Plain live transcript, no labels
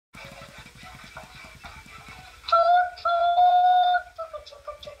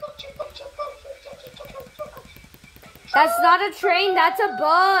That's not a train, that's a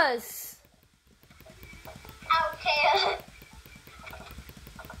bus. Okay.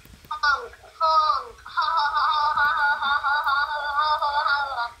 Honk, honk. Ha ha ha ha ha ha ha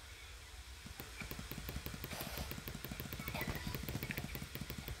ha.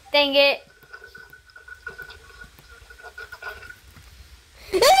 Dang it.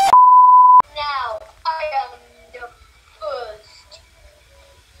 Now I am the first.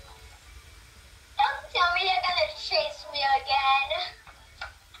 Don't tell me you're gonna chase me again.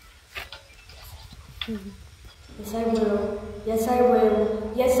 Yes, I will. Yes, I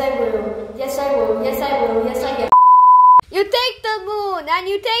will. Yes, I will. Yes, I will. Yes, I will. Yes, I will. You take the moon and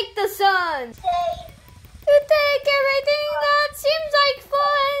you take the sun. You take everything that seems like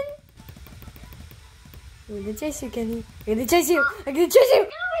fun. I'm gonna chase you, Kenny. I'm gonna chase you. I'm gonna chase you.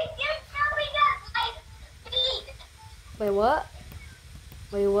 Wait, what?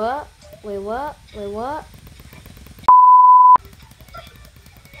 Wait, what? Wait, what? Wait, what?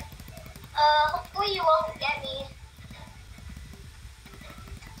 Hopefully you won't get me.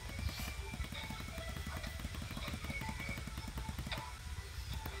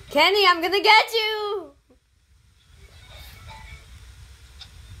 Kenny, I'm gonna get you.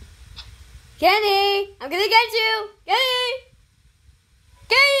 Kenny, I'm gonna get you. Kenny.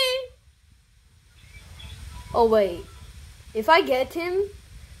 Kenny. Oh, wait. If I get him,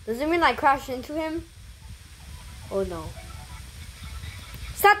 does it mean I crash into him? Oh, no.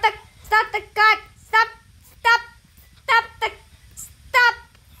 Stop the cut. Stop the, stop the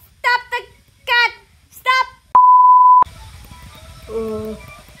cut. Stop.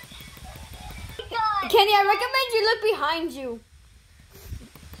 Kenny, I recommend you look behind you.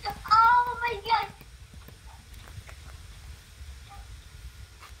 Oh my god.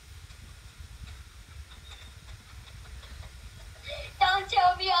 Don't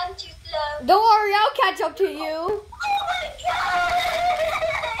tell me I'm too slow. Don't worry, I'll catch up to you. Oh my god.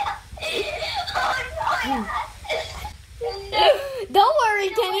 Oh no. Don't worry,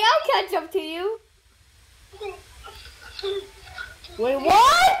 Kenny, I'll catch up to you. Wait,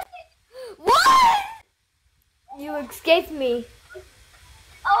 what? What? You escaped me.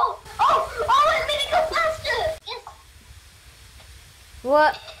 Oh, it made me go faster. Yes.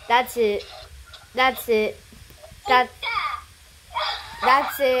 What? That's it. That's it. That's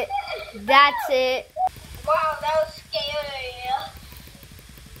it. That's it. Wow, that was scary.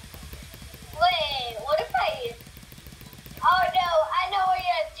 Wait, what if I... Oh no, I know what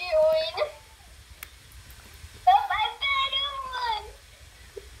you're doing. But my better one.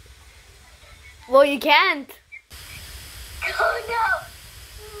 Well, you can't. Oh no.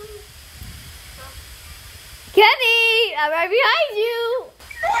 Kenny, I'm right behind you.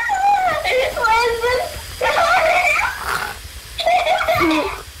 What is this? No.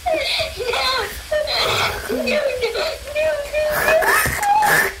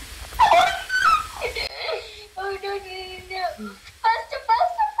 Oh no. Faster.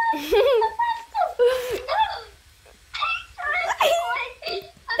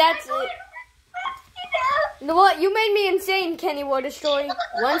 That's it. You know what? You made me insane, Kennywilldestroy.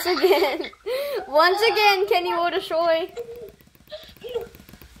 Once again. Once again, Kennywilldestroy.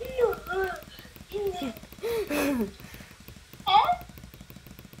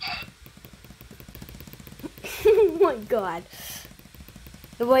 Oh my god.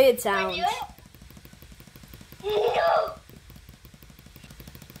 The way it sounds. No.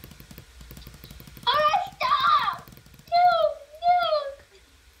 Stop. No.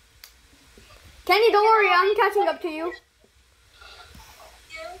 Kenny, don't worry, I'm catching up to you.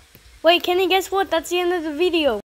 Wait, Kenny, guess what? That's the end of the video.